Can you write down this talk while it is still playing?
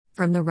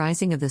From the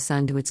rising of the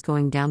sun to its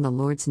going down, the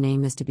Lord's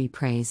name is to be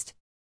praised.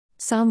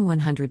 Psalm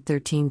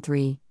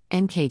 113:3,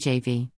 NKJV.